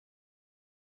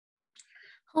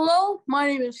Hello, my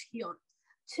name is Keon.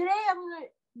 Today I'm going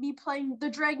to be playing the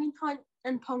Dragon Hunt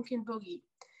and Pumpkin Boogie.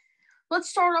 Let's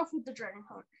start off with the Dragon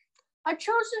Hunt. I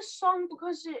chose this song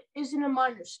because it is in a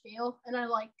minor scale, and I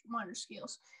like minor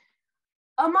scales.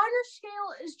 A minor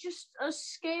scale is just a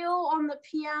scale on the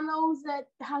piano that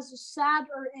has a sad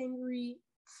or angry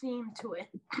theme to it.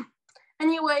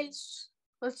 Anyways,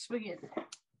 let's begin.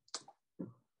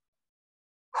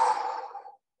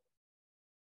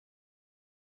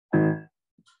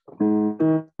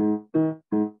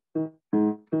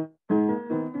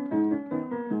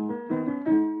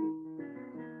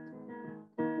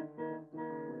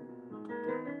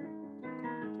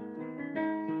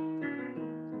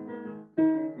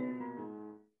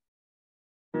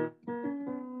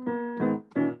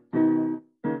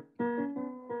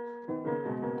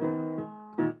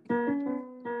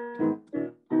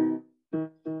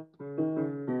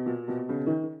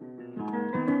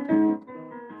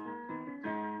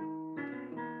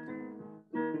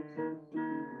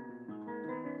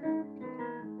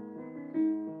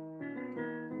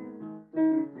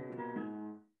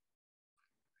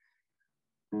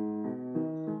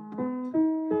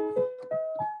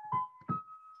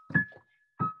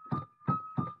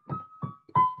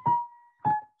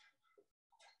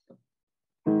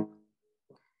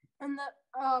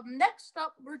 And next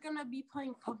up, we're going to be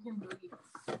playing Pumpkin Boogie.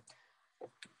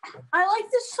 I like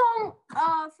this song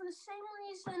for the same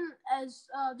reason as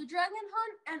the Dragon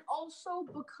Hunt, and also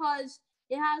because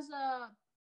it has a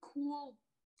cool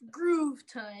groove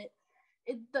to it.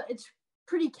 It's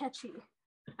pretty catchy,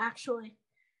 actually.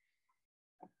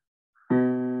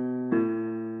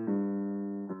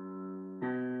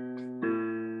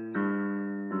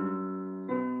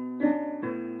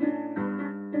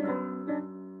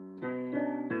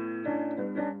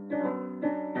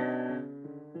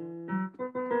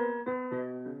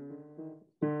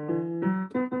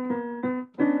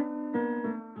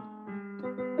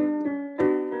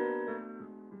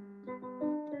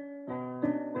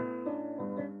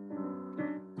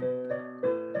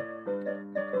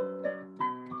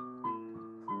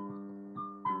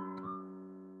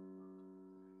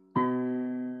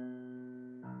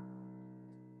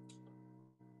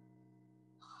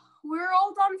 We're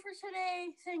all done for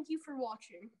today. Thank you for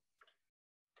watching.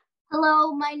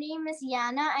 Hello, my name is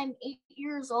Yana. I'm 8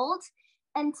 years old,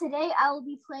 and today I will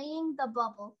be playing The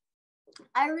Bubble.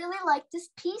 I really like this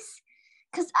piece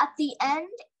because at the end,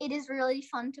 it is really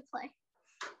fun to play.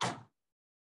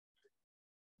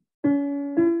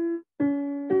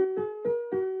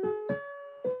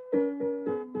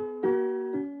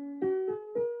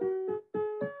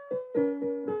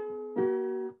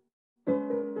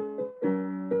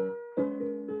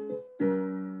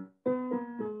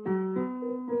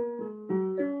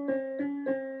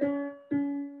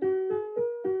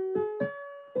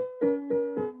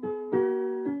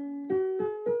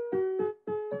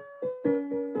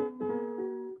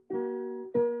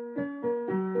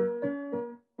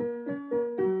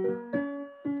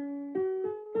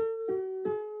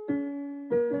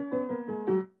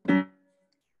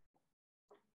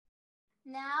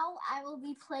 Now I will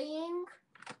be playing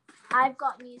I've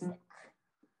Got Music.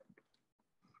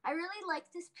 I really like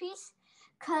this piece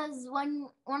because when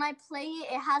I play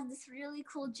it, it has this really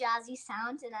cool jazzy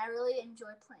sound, and I really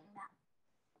enjoy playing that.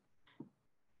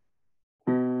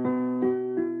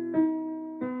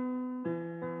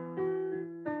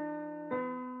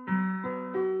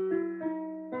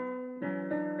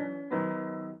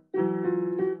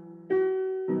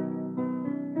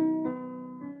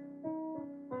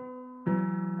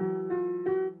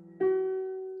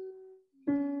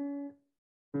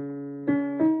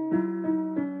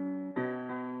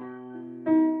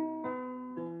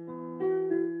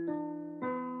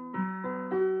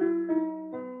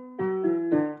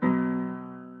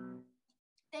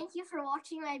 Thank you for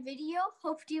watching my video.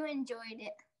 Hope you enjoyed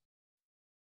it.